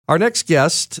Our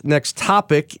next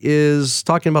topic is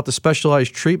talking about the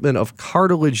specialized treatment of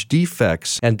cartilage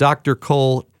defects and Dr.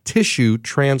 Cole, tissue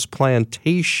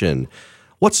transplantation.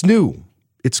 What's new?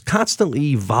 It's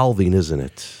constantly evolving, isn't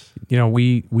it? You know,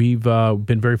 we've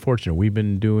been very fortunate. We've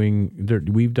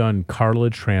done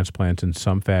cartilage transplants in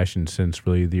some fashion since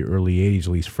really the early 80s,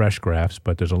 at least fresh grafts,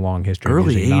 but there's a long history of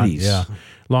using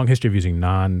long history of using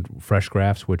non-fresh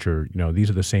grafts, which are, these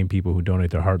are the same people who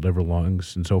donate their heart, liver,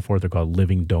 lungs, and so forth. They're called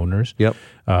living donors. Yep.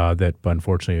 That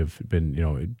unfortunately have been,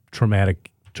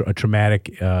 a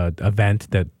traumatic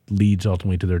event that leads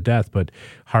ultimately to their death, but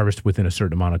harvest within a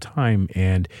certain amount of time.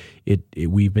 And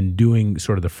we've been doing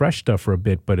sort of the fresh stuff for a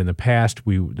bit, but in the past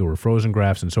there were frozen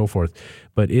grafts and so forth.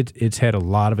 But it's had a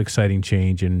lot of exciting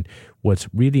change. And what's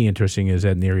really interesting is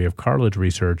that in the area of cartilage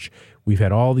research, we've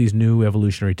had all these new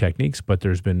evolutionary techniques, but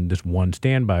there's been this one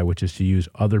standby, which is to use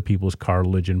other people's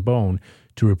cartilage and bone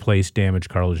to replace damaged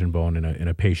cartilage and bone in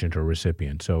a patient or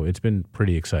recipient. So it's been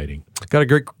pretty exciting. Got a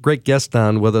great guest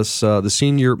on with us, the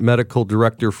Senior Medical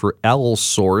Director for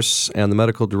Allosource and the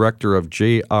Medical Director of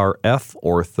JRF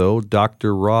Ortho,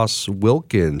 Dr. Ross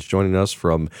Wilkins, joining us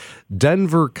from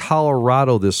Denver,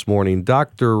 Colorado this morning.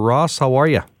 Dr. Ross, how are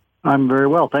you? I'm very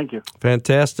well, thank you.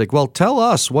 Fantastic. Well, tell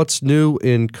us what's new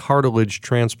in cartilage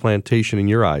transplantation in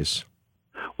your eyes.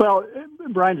 Well,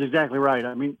 Brian's exactly right.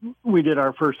 I mean, I did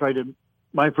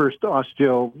my first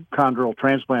osteochondral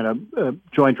transplant, a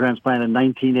joint transplant in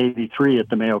 1983 at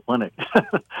the Mayo Clinic.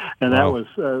 And Wow.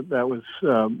 that was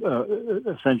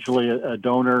essentially a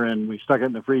donor, and we stuck it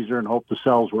in the freezer and hoped the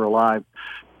cells were alive.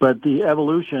 But the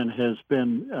evolution has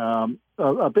been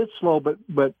a bit slow,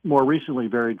 but more recently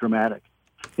very dramatic.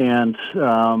 And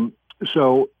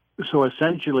so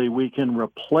essentially we can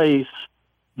replace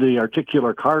the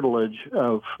articular cartilage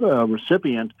of a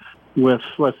recipient with,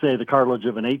 let's say, the cartilage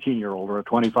of an 18-year-old or a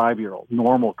 25-year-old,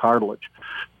 normal cartilage.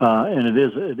 And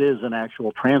it is an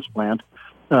actual transplant.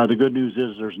 The good news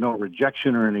is there's no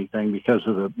rejection or anything because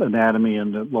of the anatomy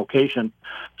and the location.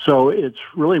 So it's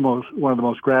really one of the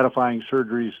most gratifying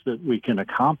surgeries that we can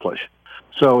accomplish.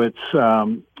 So it's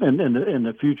and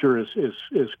the future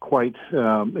is quite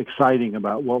exciting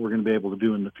about what we're going to be able to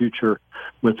do in the future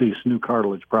with these new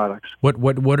cartilage products.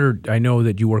 I know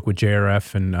that you work with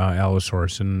JRF and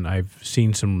Allosource, and I've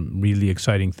seen some really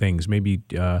exciting things. Maybe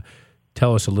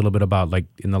tell us a little bit about, like,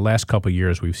 in the last couple of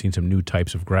years, we've seen some new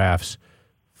types of grafts,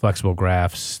 flexible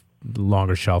grafts,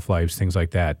 longer shelf lives, things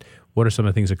like that. What are some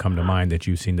of the things that come to mind that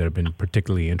you've seen that have been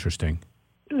particularly interesting?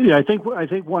 Yeah, I think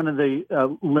one of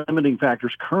the limiting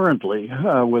factors currently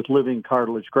with living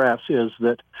cartilage grafts is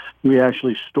that we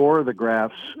actually store the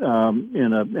grafts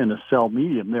in a cell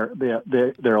medium.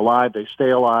 They're alive, they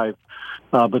stay alive,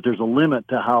 but there's a limit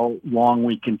to how long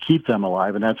we can keep them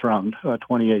alive, and that's around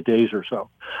 28 days or so.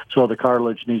 So the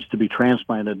cartilage needs to be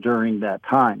transplanted during that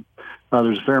time.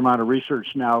 There's a fair amount of research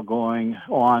now going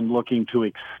on looking to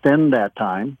extend that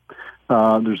time.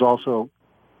 There's also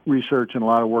research and a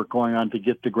lot of work going on to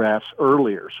get the grafts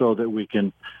earlier so that we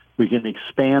can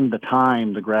expand the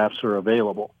time the grafts are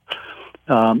available.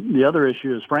 The other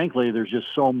issue is, frankly, there's just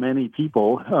so many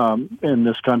people in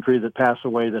this country that pass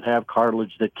away that have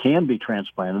cartilage that can be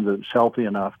transplanted, that's healthy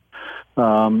enough.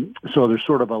 So there's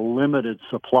sort of a limited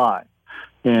supply.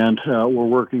 And we're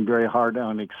working very hard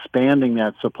on expanding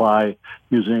that supply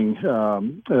using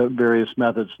various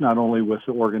methods, not only with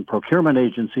the organ procurement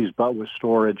agencies, but with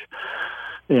storage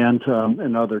and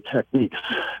other techniques.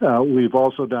 We've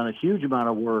also done a huge amount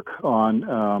of work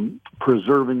on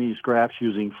preserving these grafts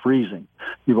using freezing.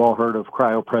 You've all heard of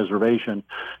cryopreservation,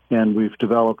 and we've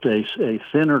developed a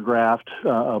thinner graft,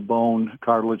 a bone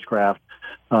cartilage graft,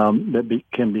 that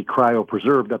can be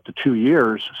cryopreserved up to 2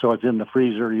 years. So it's in the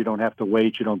freezer. You don't have to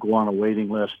wait. You don't go on a waiting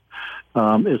list.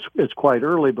 It's quite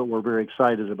early, but we're very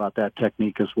excited about that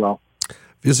technique as well.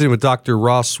 Visiting with Dr.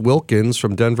 Ross Wilkins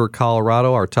from Denver,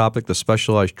 Colorado. Our topic, the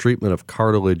specialized treatment of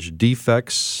cartilage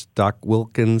defects. Doc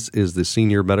Wilkins is the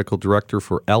Senior Medical Director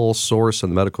for Allosource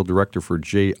and the Medical Director for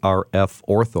JRF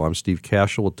Ortho. I'm Steve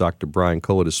Cashel with Dr. Brian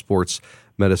Cole at Sports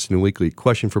Medicine Weekly.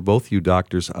 Question for both of you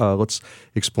doctors. Let's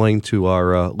explain to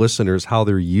our listeners how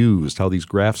they're used, how these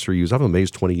grafts are used. I'm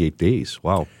amazed 28 days.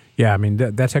 Wow. Yeah, I mean,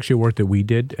 that's actually work that we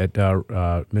did at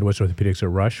Midwest Orthopedics at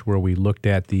Rush, where we looked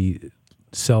at the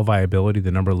cell viability, the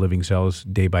number of living cells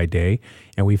day by day,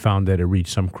 and we found that it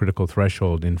reached some critical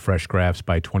threshold in fresh grafts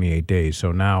by 28 days.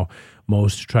 So now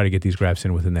most try to get these grafts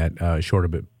in within that shorter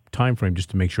time frame just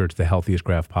to make sure it's the healthiest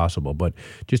graft possible. But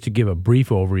just to give a brief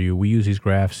overview, we use these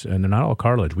grafts, and they're not all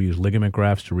cartilage. We use ligament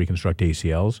grafts to reconstruct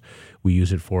ACLs. We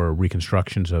use it for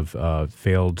reconstructions of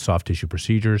failed soft tissue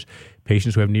procedures.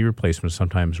 Patients who have knee replacements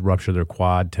sometimes rupture their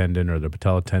quad tendon or their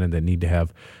patella tendon that need to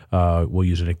have, we'll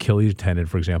use an Achilles tendon,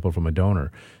 for example, from a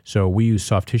donor. So we use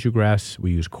soft tissue grafts.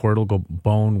 We use chordal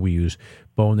bone. We use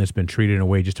bone that's been treated in a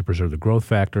way just to preserve the growth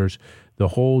factors. The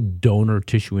whole donor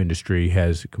tissue industry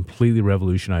has completely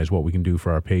revolutionized what we can do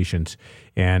for our patients,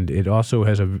 and it also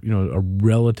has a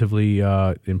relatively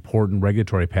important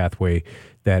regulatory pathway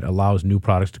that allows new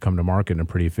products to come to market in a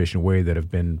pretty efficient way that have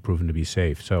been proven to be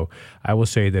safe. So I will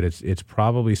say that it's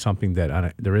probably something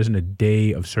that there isn't a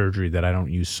day of surgery that I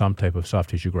don't use some type of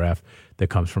soft tissue graft that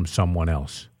comes from someone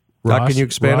else. Doc, can you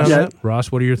expand on that?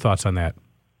 Ross, what are your thoughts on that?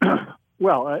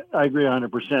 Well, I agree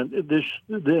 100%.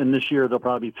 This year, there'll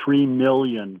probably be 3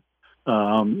 million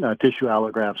tissue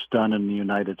allografts done in the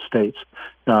United States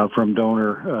from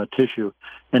donor tissue.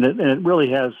 And it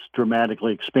really has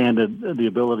dramatically expanded the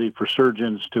ability for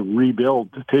surgeons to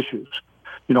rebuild the tissues.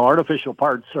 Artificial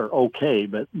parts are okay,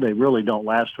 but they really don't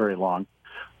last very long.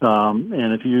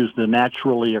 And if you use the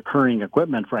naturally occurring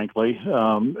equipment, frankly,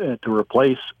 to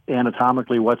replace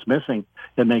anatomically what's missing,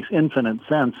 it makes infinite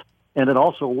sense. And it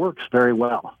also works very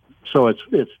well. So it's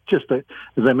just, as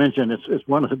I mentioned, it's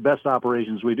one of the best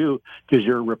operations we do because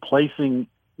you're replacing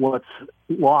what's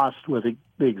lost with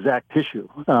the exact tissue,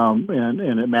 and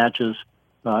it matches,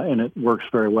 and it works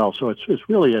very well. So it's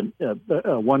really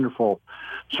a wonderful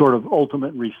sort of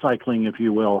ultimate recycling, if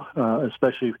you will,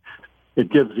 especially it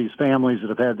gives these families that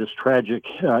have had this tragic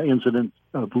incident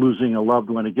of losing a loved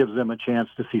one, it gives them a chance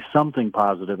to see something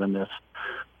positive in this.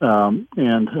 And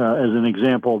as an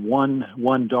example,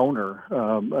 one donor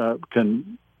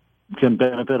can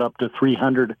benefit up to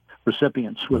 300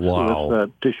 recipients with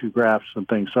tissue grafts and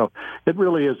things. So it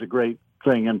really is a great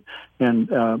thing. And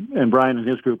Brian and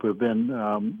his group have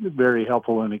been very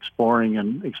helpful in exploring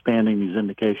and expanding these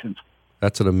indications.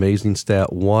 That's an amazing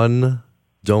stat. One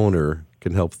donor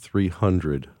can help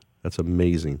 300. That's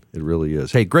amazing. It really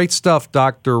is. Hey, great stuff,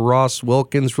 Dr. Ross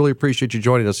Wilkins. Really appreciate you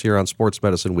joining us here on Sports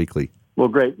Medicine Weekly. Well,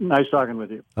 great. Nice talking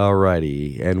with you. All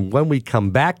righty. And when we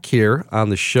come back here on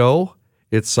the show,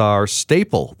 it's our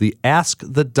staple, the Ask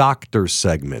the Doctor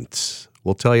segment.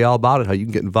 We'll tell you all about it, how you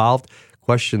can get involved.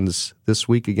 Questions this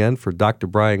week again for Dr.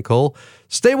 Brian Cole.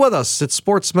 Stay with us. It's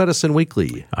Sports Medicine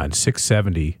Weekly on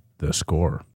 670 The Score.